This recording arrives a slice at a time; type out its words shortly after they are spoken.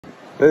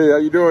Hey, how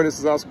you doing? This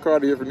is Oscar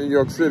Carter here from New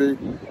York City.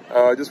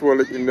 I just want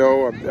to let you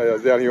know I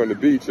was down here on the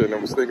beach and I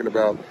was thinking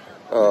about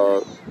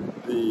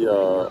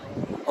the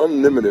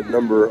unlimited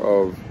number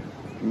of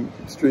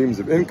streams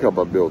of income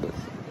I'm building.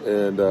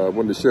 And I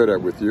wanted to share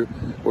that with you.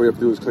 All you have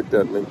to do is click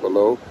that link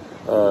below.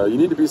 You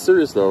need to be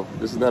serious though.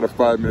 This is not a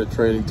 5-minute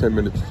training,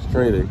 10-minute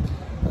training.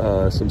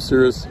 Some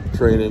serious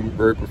training,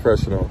 very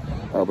professional,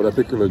 but I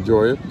think you'll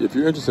enjoy it if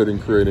you're interested in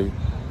creating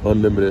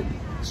unlimited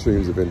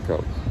streams of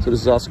income. So this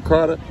is Oscar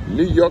Carter,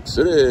 New York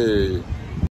City.